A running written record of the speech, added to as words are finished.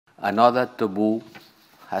another taboo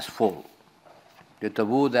has fallen. The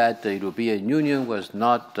taboo that the European Union was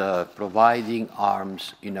not providing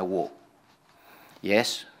arms in a war.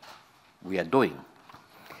 Yes, we are doing,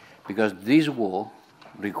 because this war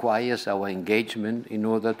requires our engagement in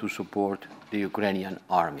order to support the Ukrainian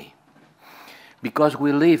army. Because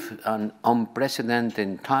we live in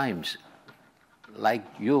unprecedented times, like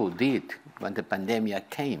you did when the pandemic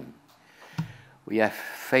came. We are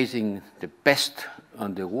facing the pest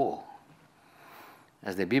on the war,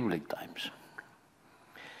 as the biblical times.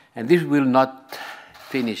 And this will not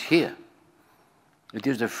finish here. It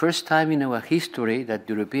is the first time in our history that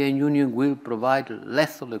the European Union will provide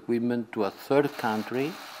lethal equipment to a third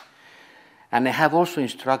country, and I have also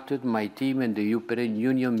instructed my team and the European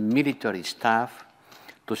Union military staff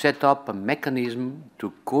to set up a mechanism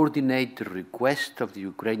to coordinate the request of the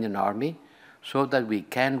Ukrainian army so that we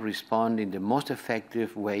can respond in the most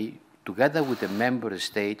effective way, together with the member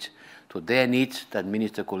states, to their needs that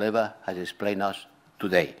Minister Kuleba has explained us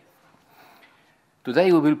today.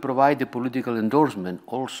 Today we will provide the political endorsement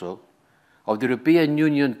also of the European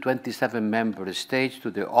Union 27 member states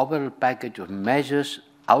to the overall package of measures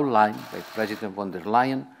outlined by President von der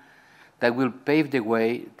Leyen that will pave the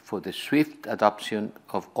way for the swift adoption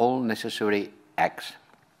of all necessary acts.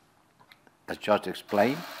 As just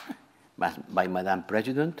explained by Madam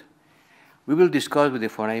President, we will discuss with the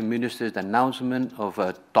foreign ministers the announcement of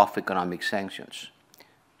tough economic sanctions.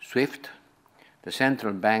 SWIFT, the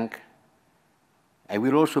central bank, I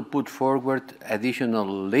will also put forward additional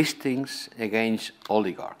listings against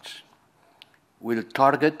oligarchs. We'll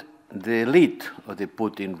target the elite of the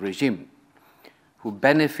Putin regime, who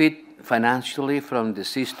benefit financially from the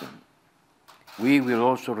system. We will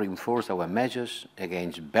also reinforce our measures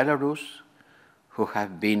against Belarus, who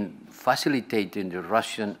have been facilitating the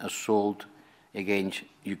Russian assault against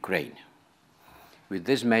Ukraine. With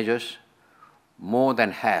these measures, more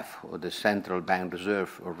than half of the central bank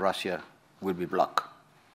reserve of Russia will be blocked.